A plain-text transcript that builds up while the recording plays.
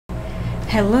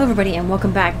Hello everybody and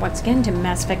welcome back once again to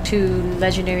Mass Effect 2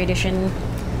 Legendary Edition.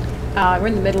 We're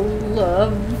in the middle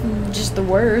of just the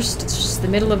worst. It's just the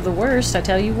middle of the worst, I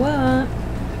tell you what.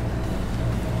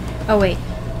 Oh wait.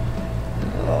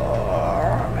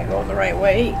 Oh, am I going the right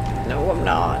way? No, I'm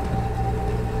not.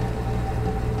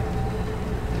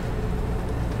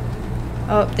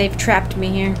 Oh, they've trapped me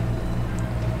here.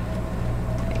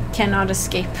 I cannot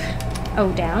escape.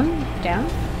 Oh, down? Down?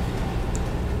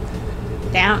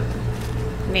 Down.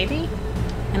 Maybe?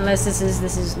 Unless this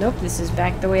is, nope, this is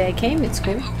back the way I came, it's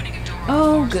cool.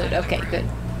 Oh, good, okay, good.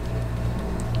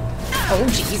 Oh,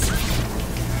 jeez.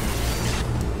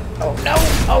 Oh, no,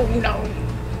 oh, no.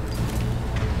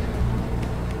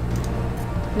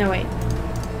 No, wait.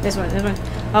 This one.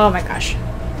 Oh my gosh.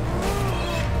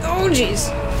 Oh,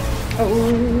 jeez.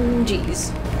 Oh,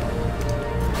 jeez.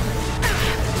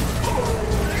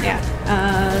 Yeah,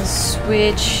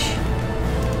 switch.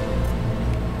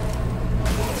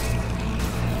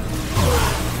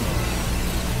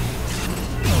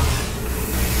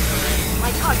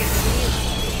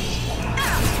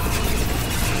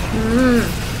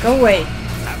 Go away.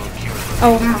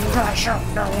 Oh my gosh, oh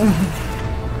no.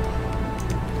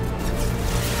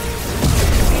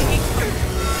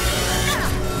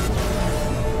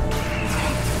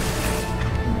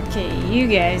 Okay, you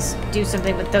guys do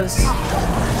something with those.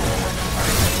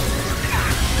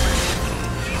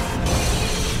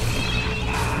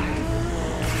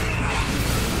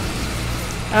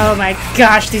 Oh my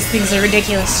gosh, these things are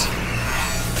ridiculous.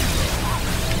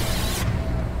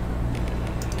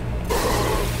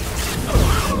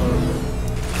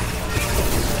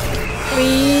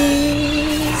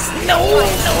 Please. No.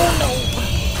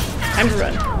 Time to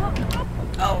run.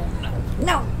 Oh,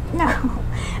 no. No.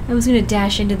 I was gonna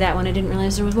dash into that one. I didn't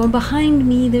realize there was one behind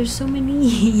me. There's so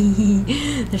many.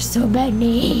 There's so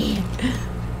many.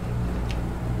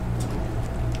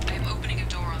 I am opening a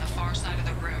door on the far side of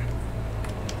the room.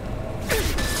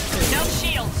 No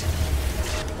shields.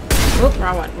 Oh,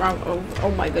 wrong one. Wrong. Oh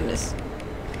my goodness.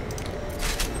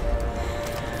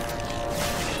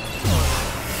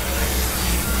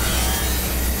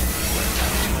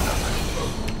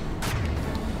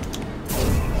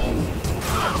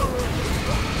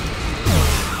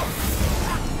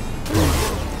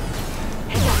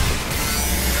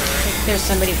 There's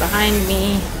somebody behind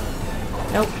me.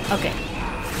 Nope. Okay.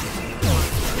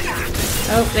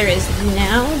 Oh, there is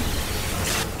now.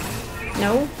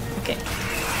 No? Okay.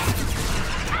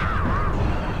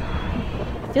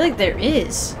 I feel like there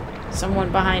is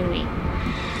someone behind me.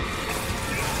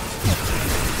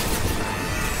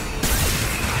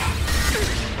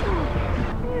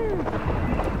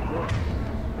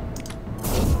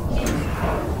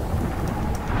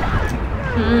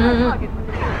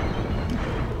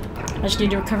 I just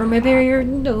need to recover my barrier.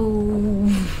 No.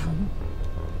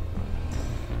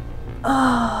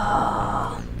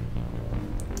 Oh.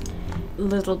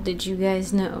 Little did you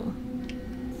guys know,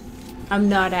 I'm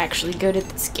not actually good at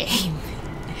this game.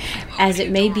 As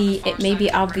it may be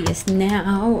obvious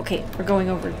now. Okay, we're going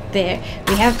over there.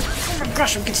 We have. Oh my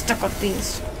gosh, I'm getting stuck on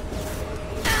things.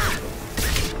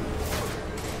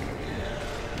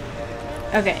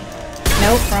 Okay.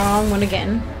 Nope, wrong one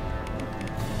again.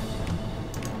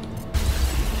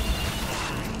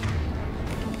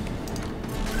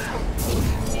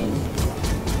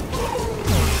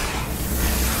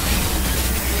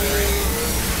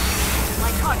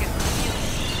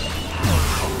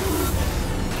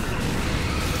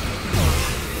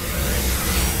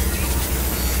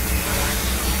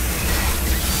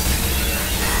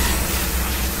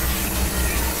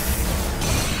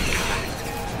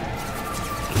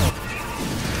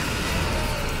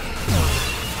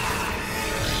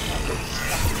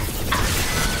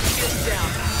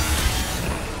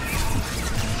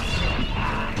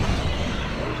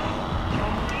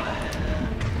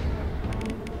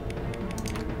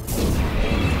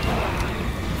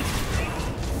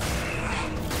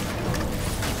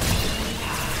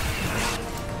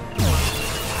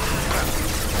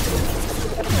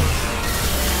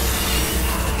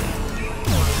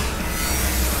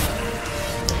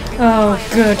 Oh,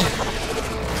 good.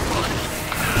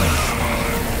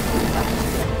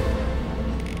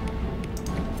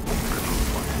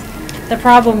 The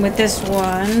problem with this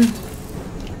one,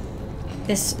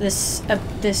 this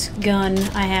gun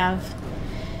I have,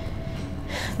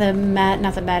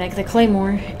 the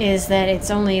Claymore, is that it's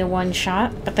only a one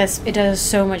shot, but it does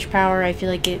so much power. I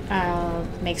feel like it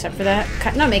makes up for that.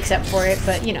 Not makes up for it,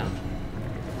 but you know.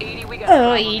 80, we got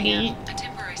oh, 80. A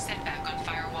temporary setback on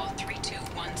firewall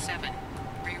 3217.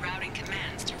 Rerouting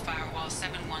commands through firewall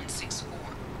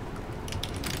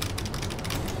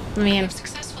 7164. Man.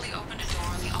 Successfully opened a door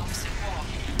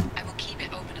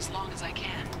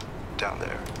Down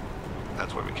there.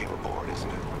 That's where we came aboard, isn't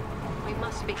it? We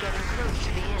must be getting close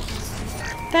to the end.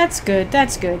 That's good,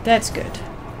 that's good, that's good.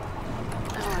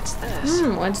 Oh, what's this?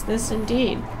 What's this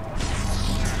indeed?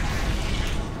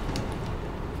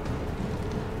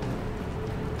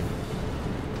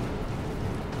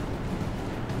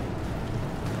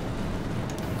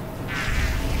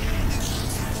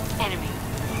 Enemy.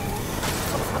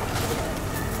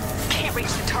 Can't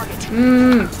reach the target.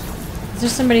 Is there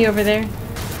somebody over there?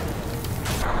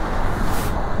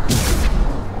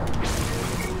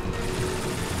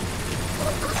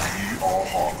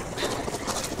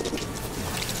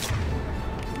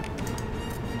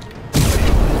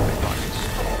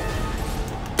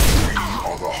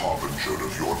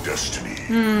 Of your destiny.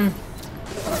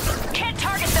 Can't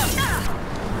target them.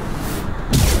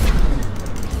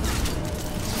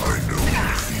 I know you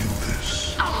feel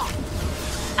this.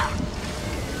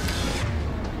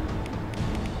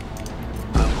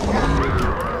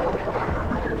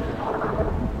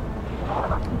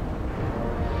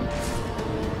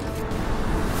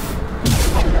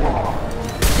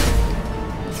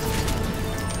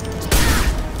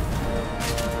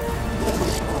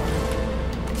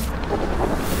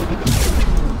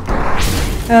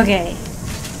 Okay.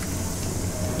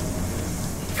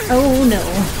 Oh no.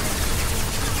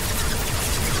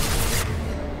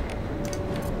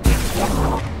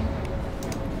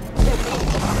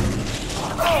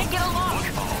 Can't get along.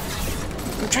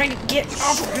 I'm trying to get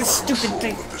off of this stupid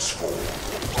thing. This fall.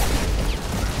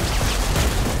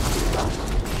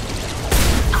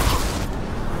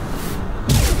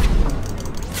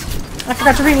 I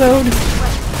forgot to reload.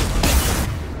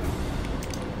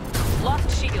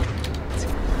 Lost shield.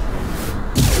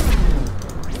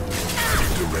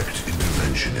 Direct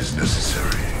intervention is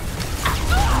necessary.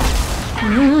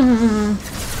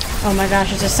 Oh my gosh,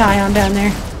 there's a scion down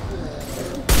there.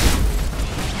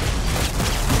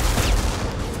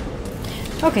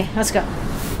 Okay, let's go.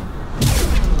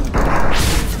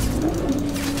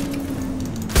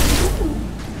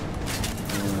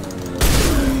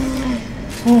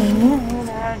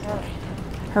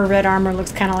 Her red armor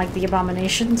looks kind of like the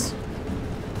Abominations.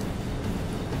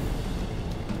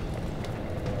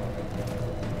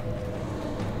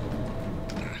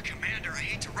 Commander, I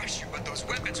hate to rush you, but those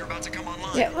weapons are about to come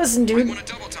online. Yeah, listen, I dude. want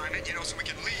to double time it, so we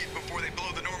can leave before they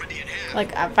blow the Normandy in half.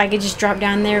 Like, if I could just drop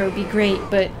down there, it would be great,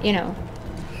 but, you know.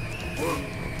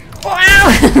 Wow!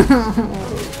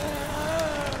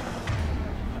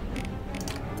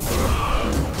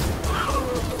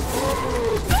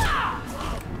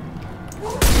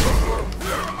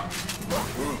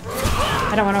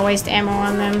 I don't want to waste ammo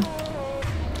on them.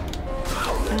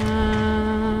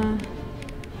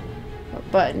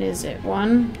 What button is it?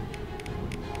 One?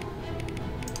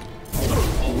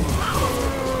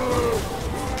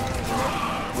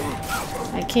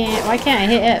 I can't. Why can't I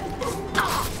hit it?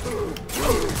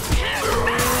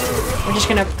 We're just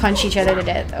gonna punch each other to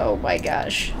death. Oh my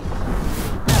gosh.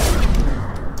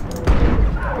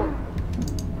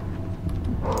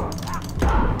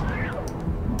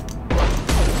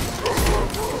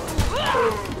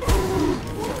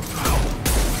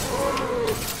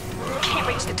 Can't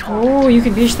reach the target. Oh, you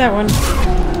can reach that one.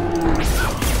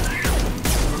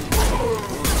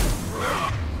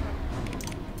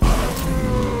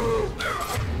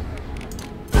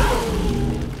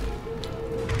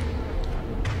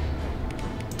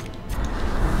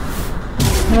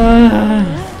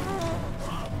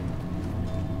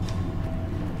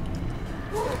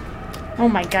 Oh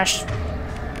my gosh.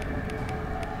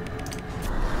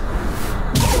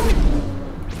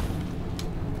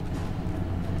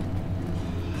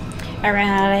 I ran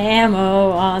out of ammo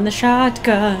on the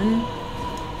shotgun.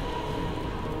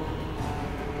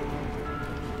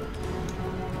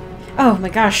 Oh my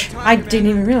gosh, I didn't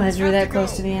even realize we were that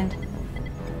close to the end.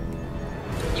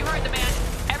 You heard the man.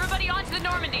 Everybody onto the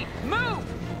Normandy. Move!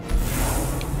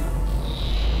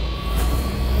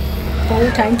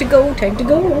 Oh, time to go, time to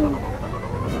go.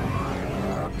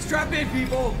 Strap in,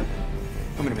 people!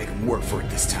 I'm gonna make them work for it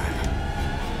this time.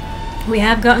 We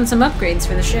have gotten some upgrades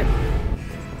for the ship.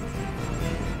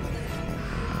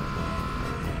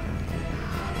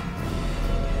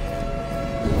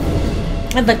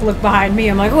 I'd like look behind me,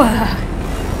 I'm like, whoa.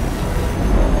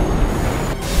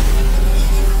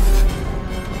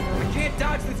 We can't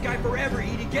dodge this guy forever,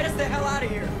 Edie. Get us the hell out of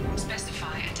here.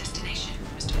 Specify a destination,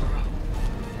 Mr. Moreau.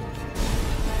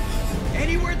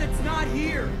 Anywhere that's not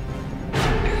here.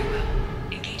 Very well.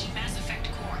 Engage in Mass Effect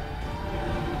core.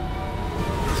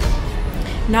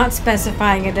 Not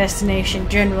specifying a destination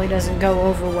generally doesn't go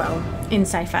over well in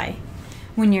sci-fi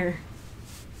when you're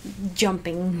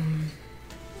jumping.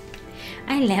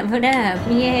 I leveled up.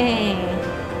 Yay.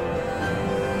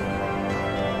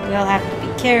 We'll have to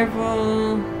be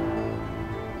careful.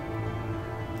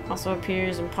 Also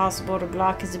appears impossible to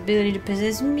block his ability to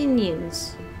possess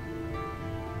minions.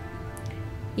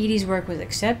 Edie's work was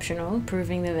exceptional,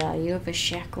 proving the value of a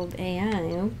shackled AI.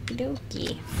 Okie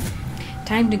dokie.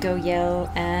 Time to go yell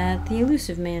at the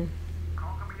elusive man.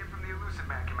 Call coming in from the elusive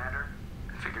man, Commander.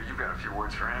 I figure you've got a few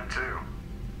words for him, too.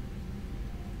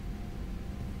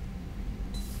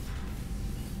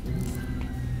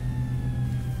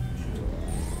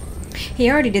 He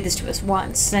already did this to us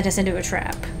once, sent us into a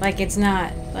trap. Like, it's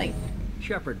not, like...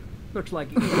 Shepard, looks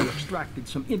like you extracted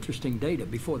some interesting data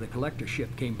before the collector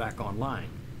ship came back online.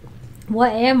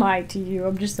 What am I to you?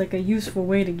 I'm just like a useful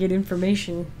way to get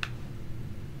information.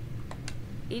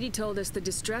 Edie told us the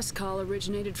distress call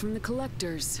originated from the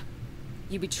collectors.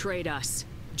 You betrayed us,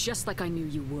 just like I knew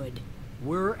you would.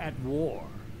 We're at war.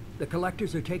 The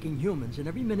collectors are taking humans, and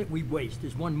every minute we waste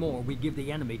is one more we give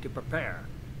the enemy to prepare.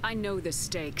 I know the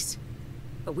stakes.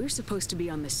 But we're supposed to be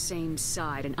on the same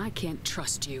side, and I can't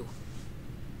trust you.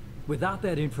 Without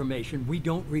that information, we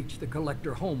don't reach the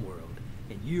collector homeworld,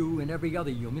 and you and every other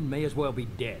human may as well be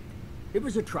dead. It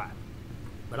was a trap,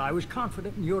 but I was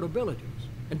confident in your abilities.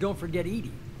 And don't forget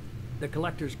Edie. The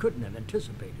collectors couldn't have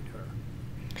anticipated her.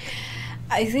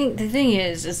 I think the thing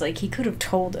is like, he could have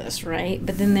told us, right?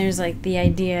 But then there's, like, the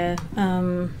idea,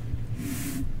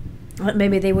 that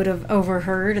maybe they would have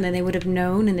overheard, and then they would have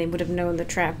known, and they would have known the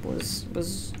trap was,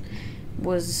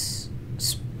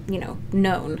 you know,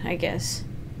 known, I guess.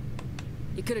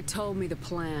 You could have told me the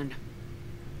plan.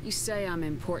 You say I'm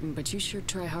important, but you sure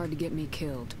try hard to get me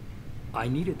killed. I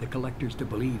needed the collectors to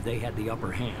believe they had the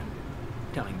upper hand.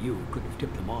 Telling you could have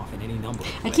tipped them off in any number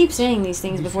of ways. I keep saying these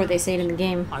things before they say it in the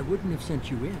game. I wouldn't have sent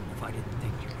you in if I didn't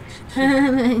think you would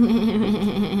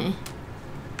succeed.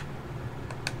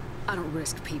 I don't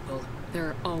risk people. There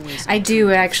are always... I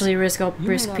do actually risk You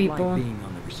may not people. like being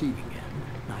on the receiving end,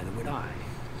 neither would I.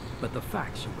 But the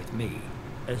facts are with me.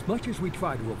 As much as we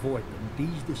try to avoid them,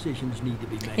 these decisions need to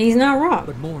be made. He's not wrong.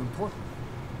 But more importantly,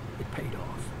 it paid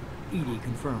off. Edie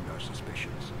confirmed our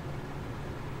suspicions.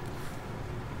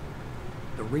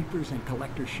 The Reapers and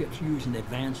Collector ships use an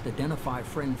advanced identify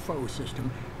friend-foe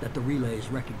system that the relays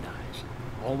recognize.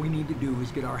 All we need to do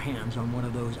is get our hands on one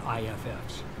of those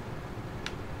IFFs.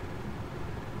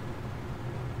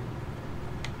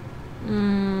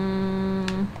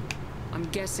 I'm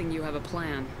guessing you have a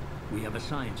plan. We have a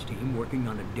science team working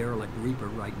on a derelict Reaper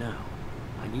right now.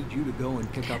 I need you to go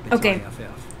and pick up its Okay.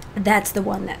 IFF. That's the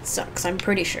one that sucks, I'm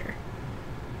pretty sure.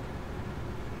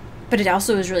 But it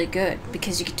also is really good,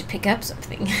 because you get to pick up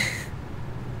something.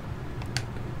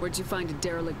 Where'd you find a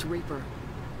derelict Reaper?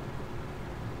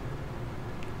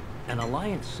 An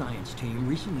Alliance science team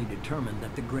recently determined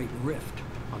that the Great Rift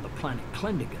on the planet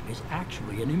Klendigan is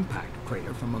actually an impact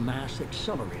crater from a mass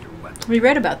accelerator weapon. We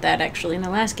read about that, actually, in the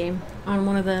last game. On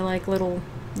one of the, like, little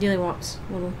dillywops,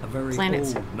 little A very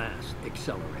planets. old mass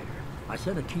accelerator. I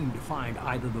sent a team to find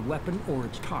either the weapon or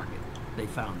its target. They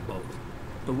found both.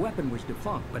 The weapon was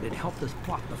defunct, but it helped us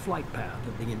plot the flight path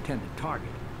of the intended target.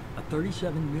 A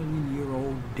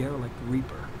 37-million-year-old derelict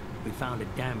Reaper. We found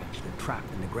it damaged and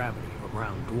trapped in the gravity of a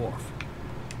brown dwarf.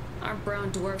 Aren't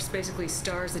brown dwarfs basically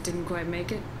stars that didn't quite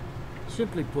make it?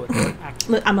 Simply put, they're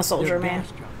Look, I'm a soldier, they're man.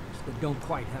 gas giants that don't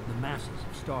quite have the masses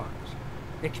of stars.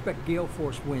 Expect gale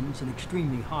force winds and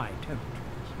extremely high temperatures.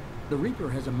 The Reaper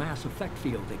has a mass effect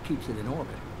field that keeps it in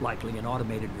orbit, likely an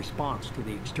automated response to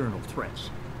the external threats.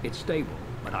 It's stable,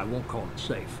 but I won't call it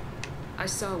safe. I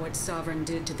saw what Sovereign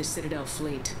did to the Citadel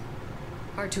fleet.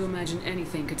 Hard to imagine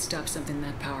anything could stop something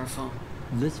that powerful.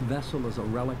 This vessel is a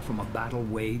relic from a battle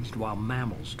waged while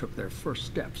mammals took their first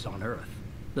steps on Earth.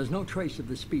 There's no trace of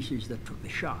the species that took the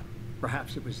shot.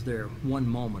 Perhaps it was their one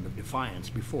moment of defiance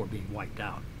before being wiped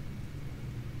out.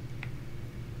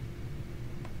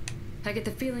 I get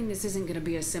the feeling this isn't going to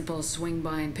be a simple swing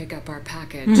by and pick up our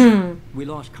package. We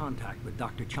lost contact with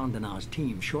Dr. Chandana's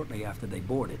team shortly after they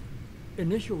boarded.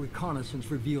 Initial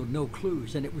reconnaissance revealed no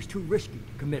clues, and it was too risky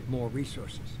to commit more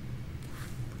resources.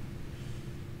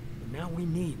 But now we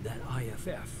need that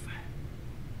IFF.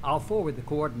 I'll forward the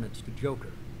coordinates to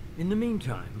Joker. In the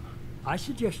meantime, I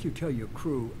suggest you tell your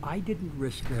crew I didn't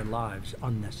risk their lives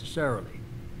unnecessarily.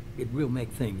 It will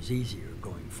make things easier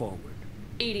going forward.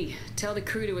 Edie, tell the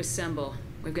crew to assemble.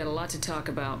 We've got a lot to talk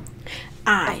about.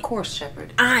 Of course,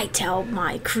 Shepard. I tell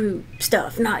my crew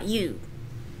stuff, not you.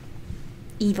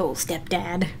 Evil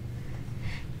stepdad.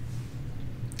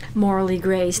 Morally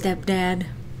gray stepdad,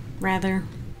 rather.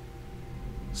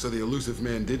 So the elusive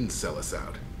man didn't sell us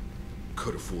out.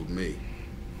 Could have fooled me.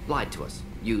 Lied to us,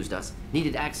 used us,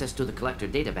 needed access to the collector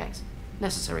databanks.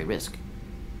 necessary risk.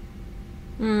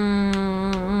 I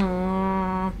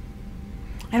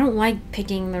don't like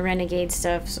picking the renegade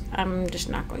stuff, so I'm just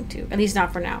not going to. At least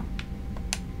not for now.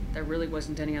 There really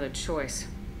wasn't any other choice.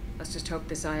 Let's just hope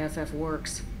this IFF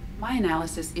works. My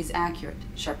analysis is accurate,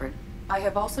 Shepard. I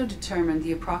have also determined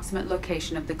the approximate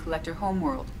location of the Collector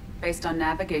homeworld, based on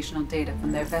navigational data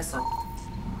from their vessel.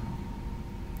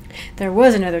 There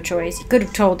was another choice. He could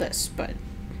have told us, but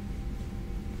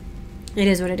it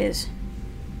is what it is.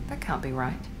 That can't be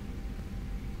right.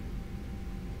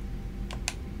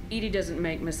 EDI doesn't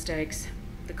make mistakes.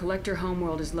 The Collector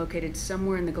homeworld is located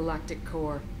somewhere in the galactic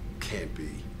core. Can't be.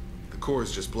 The core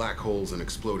is just black holes and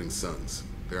exploding suns.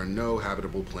 There are no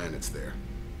habitable planets there.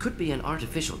 Could be an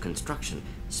artificial construction,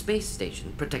 space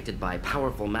station protected by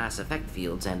powerful mass effect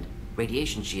fields and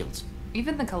radiation shields.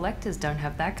 Even the Collectors don't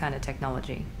have that kind of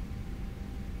technology.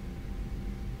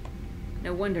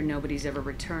 No wonder nobody's ever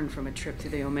returned from a trip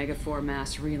through the Omega-4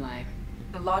 mass relay.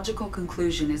 The logical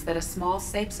conclusion is that a small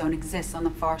safe zone exists on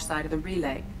the far side of the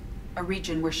relay, a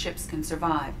region where ships can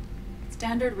survive.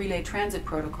 Standard relay transit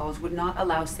protocols would not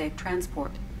allow safe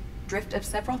transport. Drift of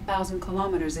several thousand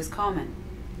kilometers is common,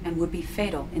 and would be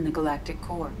fatal in the galactic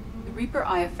core. The Reaper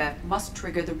IFF must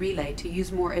trigger the relay to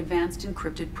use more advanced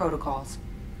encrypted protocols.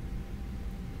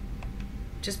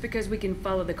 Just because we can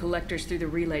follow the Collectors through the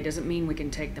relay doesn't mean we can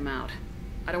take them out.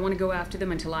 I don't want to go after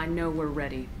them until I know we're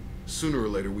ready. Sooner or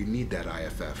later, we need that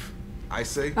IFF. I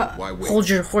say, why wait? Hold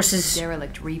your horses.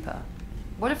 Derelict Reaper.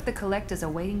 What if the Collectors are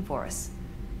waiting for us?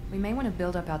 We may want to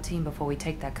build up our team before we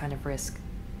take that kind of risk.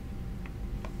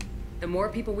 The more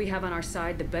people we have on our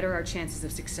side, the better our chances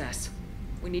of success.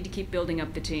 We need to keep building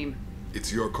up the team.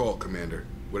 It's your call, Commander.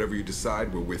 Whatever you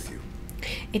decide, we're with you.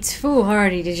 It's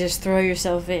foolhardy to just throw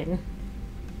yourself in.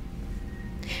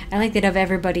 I like that of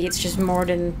everybody, it's just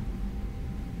Morden.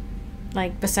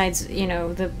 Like, besides, you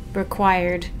know, the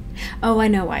required... Oh, I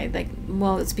know why. Like,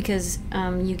 well, it's because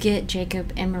you get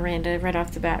Jacob and Miranda right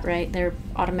off the bat, right? They're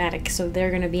automatic, so they're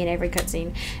going to be in every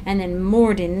cutscene. And then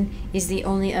Morden is the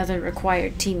only other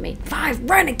required teammate. 5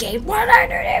 Renegade!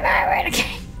 105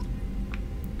 Renegade!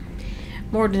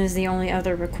 Morden is the only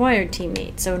other required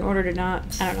teammate, so in order to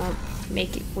not, I don't know,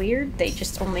 make it weird, they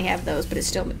just only have those, but it's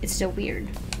still weird.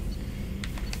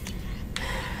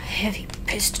 Heavy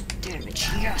piston damage,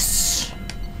 yes!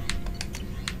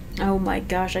 Oh my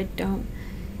gosh, I don't...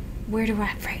 Where do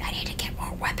I... Right, I need to get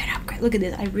more weapon upgrade. Look at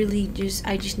this,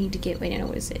 I just need to get... Wait, no,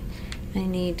 what is it? I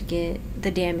need to get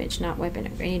the damage, not weapon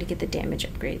upgrade. I need to get the damage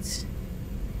upgrades.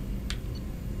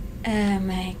 Oh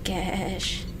my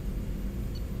gosh.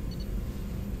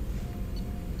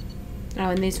 Oh,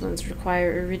 and these ones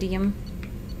require iridium.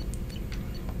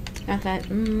 Got that.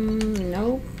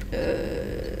 Nope.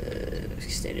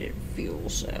 Extended fuel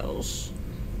cells.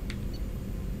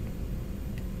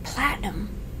 Platinum.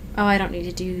 Oh, I don't need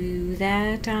to do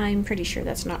that. I'm pretty sure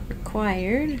that's not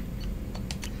required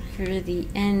for the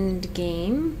end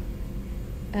game.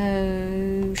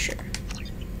 Oh, sure.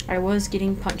 I was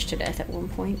getting punched to death at one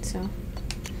point, so.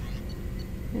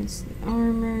 That's the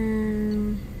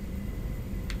armor.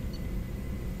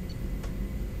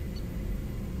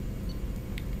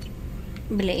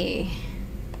 Bleh.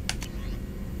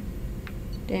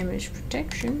 Damage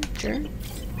protection, sure.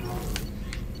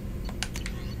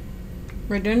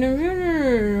 Redundant.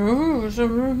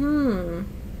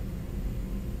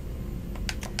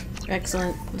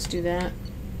 Excellent. Let's do that.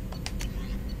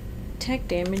 Tech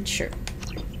damage, sure.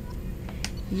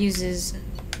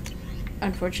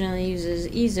 Unfortunately uses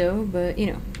EZO, but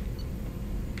you know.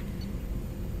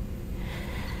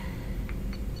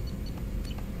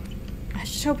 I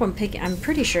just hope I'm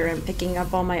pretty sure I'm picking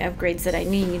up all my upgrades that I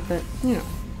need, but you know.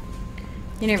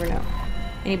 You never know.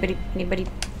 Anybody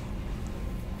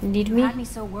need me? You had me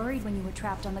so worried when you were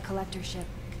trapped on the Collector ship.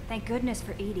 Thank goodness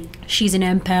for EDI. She's an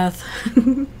empath.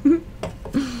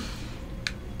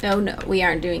 Oh no, we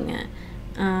aren't doing that.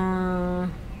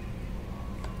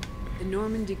 The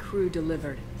Normandy crew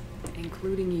delivered,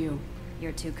 including you.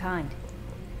 You're too kind.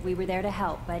 We were there to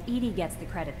help, but EDI gets the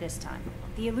credit this time.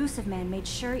 The Elusive Man made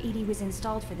sure EDI was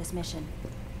installed for this mission.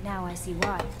 Now I see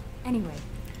why. Anyway,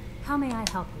 how may I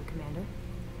help you, Commander?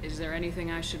 Is there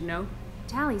anything I should know?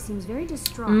 Tally seems very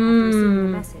distraught after receiving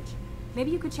the message.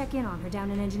 Maybe you could check in on her down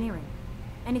in engineering.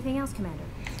 Anything else, Commander?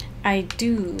 I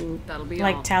do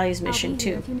like all. Tally's mission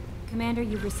too. Commander,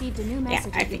 you've received a new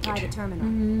message at your private terminal.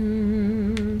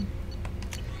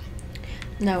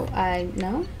 No.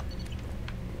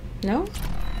 No?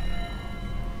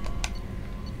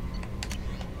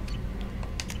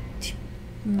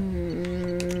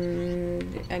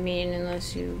 I mean,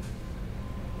 unless you...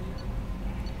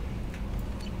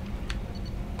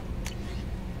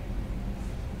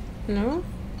 No?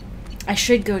 I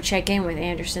should go check in with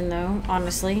Anderson, though,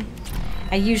 honestly.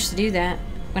 I used to do that.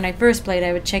 When I first played,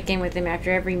 I would check in with him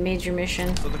after every major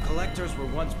mission. So the Collectors were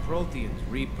once Protheans,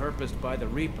 repurposed by the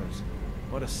Reapers.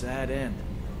 What a sad end.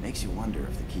 Makes you wonder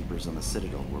if the Keepers on the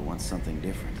Citadel were once something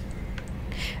different.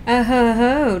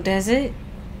 Oh-ho-ho, does it?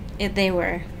 If they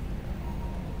were.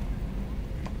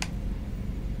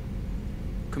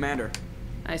 Commander.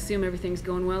 I assume everything's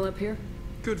going well up here?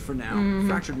 Good for now.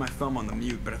 Fractured my thumb on the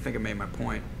mute, but I think I made my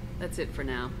point. That's it for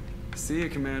now. See you,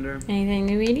 Commander. Anything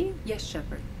new, Edie? Yes,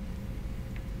 Shepard.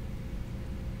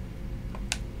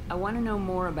 I want to know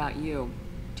more about you.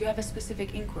 Do you have a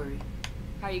specific inquiry?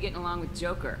 How are you getting along with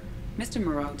Joker? Mr.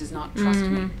 Moreau does not trust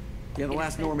me. Yeah, the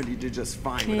last Normandy did just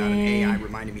fine without an AI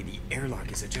reminding me the airlock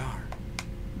is ajar.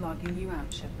 Logging you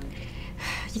out, Shepard.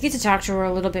 You get to talk to her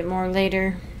a little bit more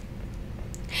later.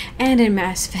 And in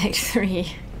Mass Effect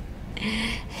 3.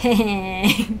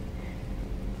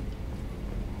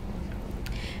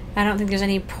 I don't think there's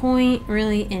any point,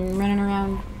 really, in running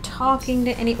around talking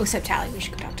to any... Oh, except Tally. We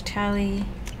should go talk to Tally.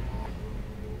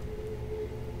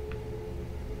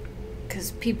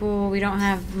 Because people, we don't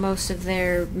have most of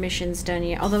their missions done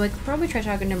yet. Although I could probably try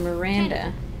talking to Miranda.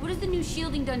 Ken, what has the new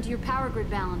shielding done to your power grid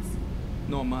balance?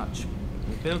 Not much.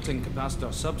 With built-in capacitor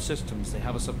subsystems, they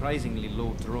have a surprisingly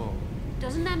low draw.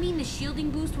 Doesn't that mean the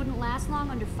shielding boost wouldn't last long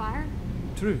under fire?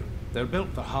 True. They're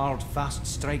built for hard, fast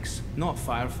strikes, not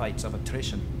firefights of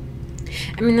attrition.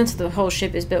 I mean, that's what the whole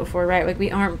ship is built for, right? Like,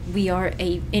 we are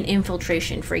an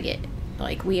infiltration frigate.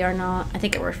 Like, we are not... I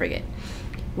think we're a frigate.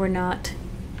 We're not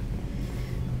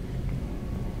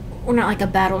like a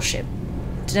battleship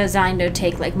designed to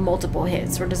take, like, multiple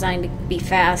hits. We're designed to be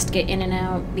fast, get in and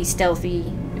out, be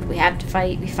stealthy. If we have to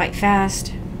fight, we fight fast,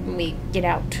 and we get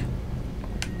out.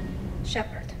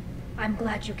 Shepard, I'm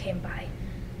glad you came by.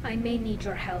 I may need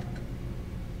your help.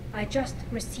 I just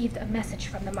received a message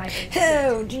from the migrant.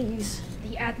 Oh, jeez.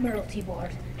 The Admiralty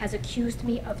Board has accused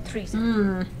me of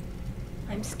treason.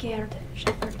 I'm scared,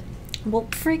 Shepard. Well,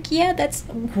 frick, yeah, that's...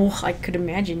 Oh, I could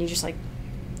imagine you just, like...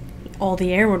 All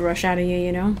the air would rush out of you,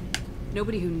 you know?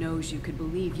 Nobody who knows you could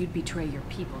believe you'd betray your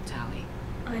people, Tally.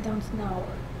 I don't know.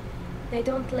 They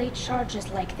don't lay charges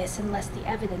like this unless the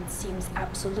evidence seems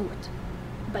absolute.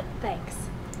 But thanks.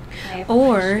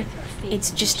 Or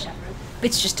it's just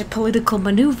a political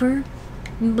maneuver.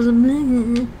 Blah,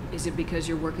 blah. Is it because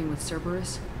you're working with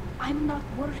Cerberus? I'm not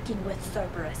working with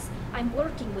Cerberus. I'm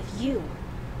working with you.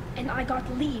 And I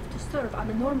got leave to serve on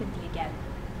the Normandy again.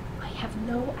 I have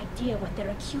no idea what they're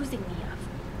accusing me of.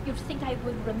 You'd think I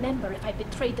would remember if I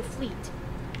betrayed the fleet.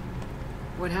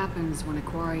 What happens when a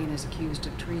Quarian is accused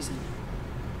of treason?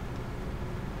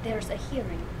 There's a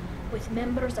hearing, with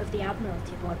members of the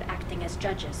Admiralty Board acting as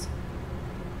judges.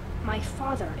 My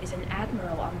father is an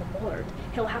admiral on the board.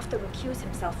 He'll have to recuse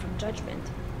himself from judgment.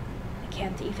 I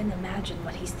can't even imagine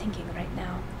what he's thinking right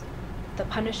now. The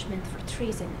punishment for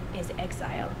treason is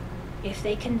exile. If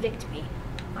they convict me,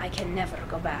 I can never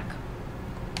go back.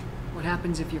 What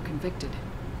happens if you're convicted?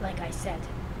 Like I said,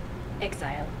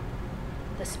 exile.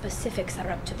 The specifics are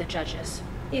up to the judges.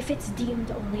 If it's deemed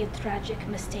only a tragic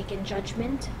mistake in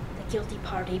judgment, the guilty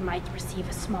party might receive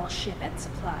a small ship and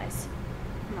supplies.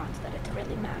 Not that it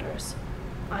really matters.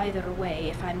 Either way,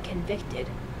 if I'm convicted,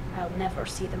 I'll never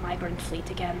see the migrant fleet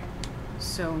again.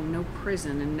 So, no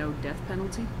prison and no death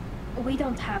penalty? We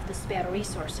don't have the spare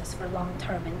resources for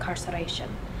long-term incarceration.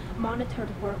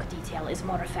 Monitored work detail is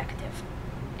more effective.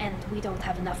 And we don't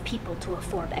have enough people to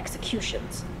afford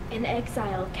executions. An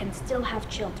exile can still have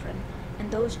children, and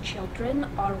those children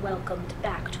are welcomed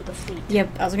back to the fleet.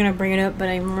 Yep, I was gonna bring it up, but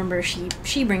I remember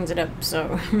she brings it up,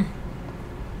 so...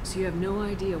 So you have no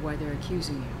idea why they're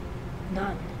accusing you?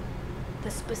 None.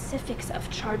 The specifics of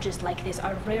charges like this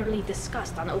are rarely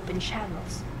discussed on open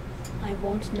channels. I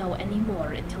won't know any more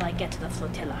until I get to the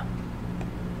flotilla.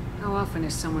 How often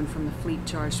is someone from the fleet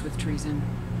charged with treason?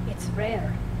 It's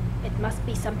rare. It must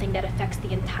be something that affects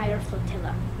the entire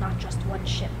flotilla, not just one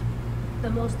ship. The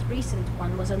most recent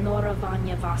one was Honora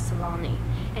Vanya Vasilani,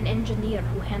 an engineer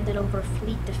who handed over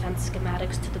fleet defense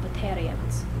schematics to the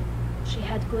Batarians. She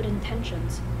had good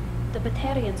intentions. The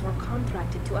Batarians were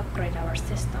contracted to upgrade our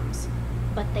systems,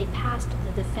 but they passed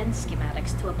the defense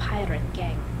schematics to a pirate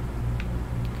gang.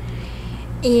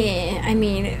 Yeah, I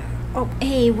mean... Oh,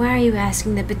 hey, why are you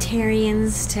asking the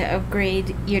Batarians to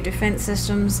upgrade your defense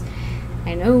systems?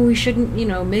 I know we shouldn't, you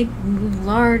know, make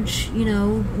large, you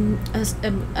know,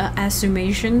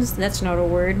 assumptions. That's not a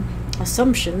word.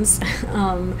 Assumptions.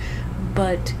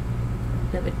 But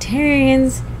the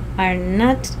Batarians are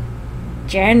not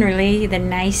generally the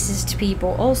nicest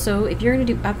people. Also, if you're going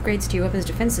to do upgrades to your weapons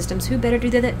defense systems, who better to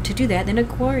do that than a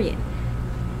Quarian?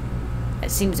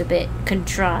 That seems a bit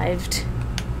contrived.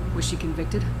 Was she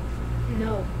convicted?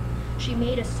 No. She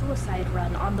made a suicide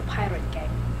run on the pirate gang.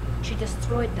 She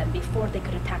destroyed them before they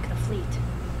could attack the fleet.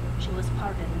 She was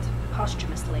pardoned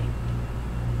posthumously.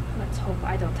 Let's hope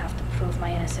I don't have to prove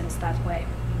my innocence that way.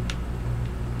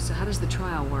 So how does the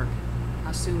trial work?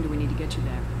 How soon do we need to get you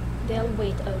there? They'll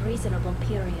wait a reasonable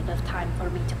period of time for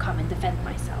me to come and defend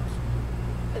myself.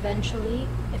 Eventually,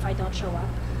 if I don't show up,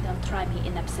 they'll try me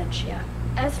in absentia.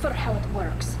 As for how it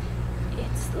works,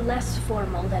 it's less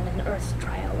formal than an Earth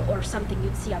trial or something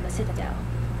you'd see on the Citadel.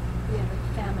 We're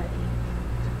family.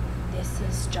 This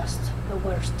is just the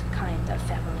worst kind of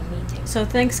family meeting. So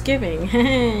Thanksgiving,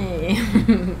 hey!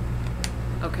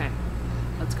 Okay,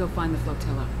 let's go find the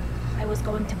flotilla. I was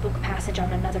going to book passage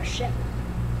on another ship.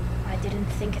 I didn't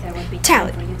think there would be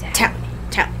Tally, time for you to Tally, help me.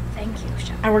 Tally. Thank you,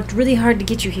 Shep. I worked really hard to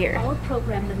get you here. I'll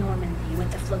program the Normandy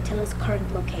with the flotilla's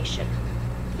current location.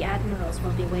 The admirals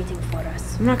will be waiting for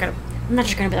us. I'm not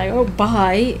just gonna be like, oh,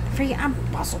 bye.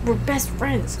 We're best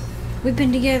friends. We've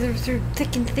been together through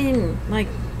thick and thin. Like,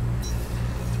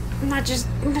 I'm not just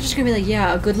gonna be like,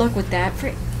 yeah, good luck with that.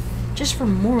 Just for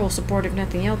moral support, if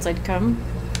nothing else, I'd come.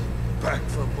 Back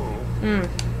for more.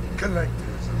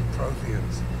 Collectors and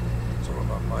Protheans. It's all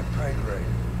about my pay grade.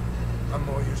 I'm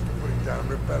more used to putting down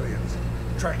rebellions,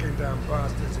 tracking down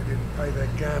bastards who didn't pay their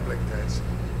gambling debts.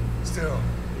 Still,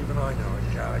 even I know a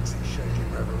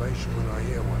galaxy-shaking revelation when I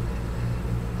hear one.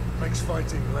 Makes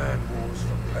fighting land wars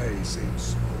for pay seem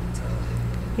small time.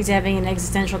 He's having an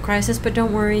existential crisis, but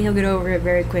don't worry, he'll get over it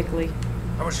very quickly.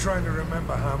 I was trying to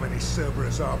remember how many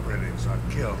Cerberus operatives I've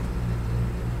killed.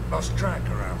 Lost track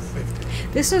around 50.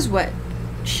 This is what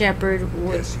Shepard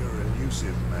would... Guess your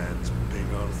elusive man's big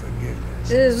on forgiveness.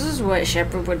 This is what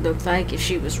Shepard would look like if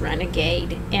she was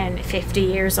renegade and 50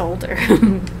 years older.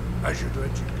 I should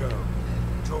let you go.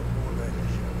 Talk more later,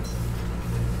 Shepard.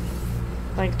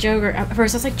 Like Joker, at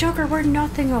first I was like, Joker, we're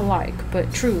nothing alike,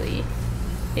 but truly,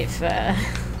 if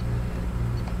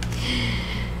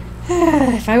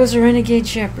I was a renegade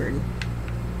Shepard,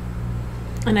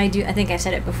 and I think I've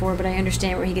said it before, but I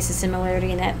understand where he gets the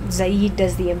similarity in that Zaid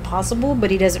does the impossible, but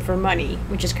he does it for money,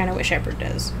 which is kind of what Shepard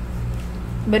does.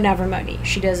 But not for money.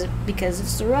 She does it because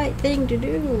it's the right thing to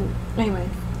do. Anyway,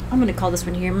 I'm going to call this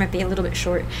one here. It might be a little bit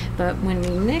short, but when we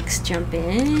next jump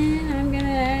in, I'm going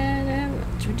to...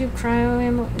 Should we do cryo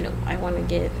ammo? No, I want to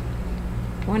get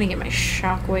my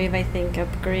shockwave, I think,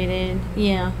 upgraded.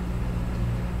 Yeah.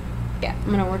 Yeah,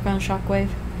 I'm going to work on shockwave.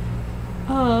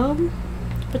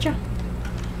 But yeah.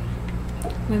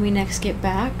 When we next get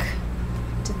back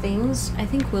to things, I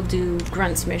think we'll do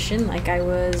Grunt's mission like I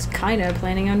was kind of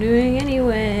planning on doing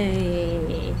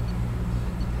anyway.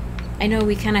 I know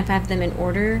we kind of have them in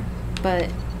order, but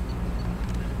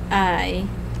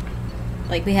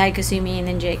we had Kasumi and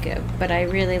then Jacob, but I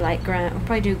really like Grunt. We'll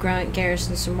probably do Grunt,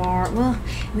 Garrison, some more. Well,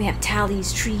 we have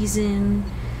Tally's treason.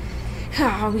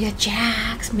 Oh, we got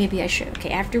Jax. Maybe I should. Okay,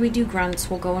 after we do Grunts,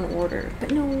 we'll go in order.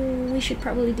 But no, we should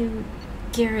probably do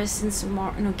Garrison, some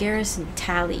more. No, Garrison,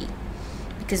 Tally,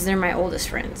 because they're my oldest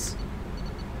friends.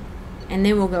 And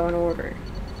then we'll go in order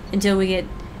until we get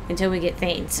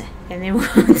Thanes, and then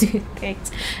we'll do things.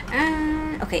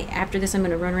 Okay, after this I'm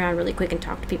gonna run around really quick and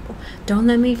talk to people. Don't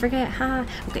let me forget, ha.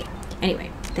 Okay, anyway,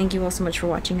 thank you all so much for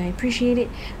watching. I appreciate it,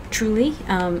 truly.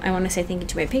 I want to say thank you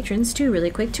to my patrons too,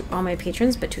 really quick, to all my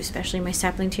patrons, but to especially my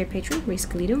sapling tier patron, Reese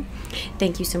Calito.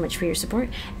 Thank you so much for your support.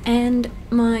 And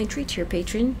my tree tier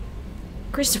patron,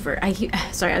 Christopher.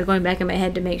 Sorry, I was going back in my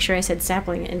head to make sure I said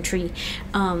sapling and tree.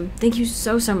 Thank you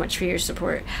so much for your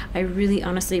support. I really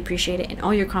honestly appreciate it, and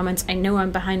all your comments. I know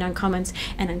I'm behind on comments,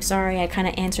 and I'm sorry. I kind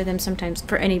of answer them sometimes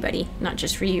for anybody, not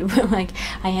just for you, but like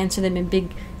I answer them in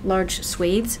big, large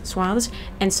swaths,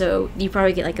 and so you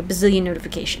probably get like a bazillion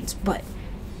notifications. But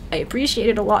I appreciate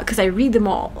it a lot because I read them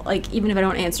all. Like even if I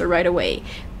don't answer right away,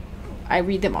 I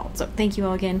read them all. So thank you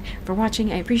all again for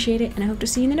watching. I appreciate it, and I hope to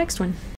see you in the next one.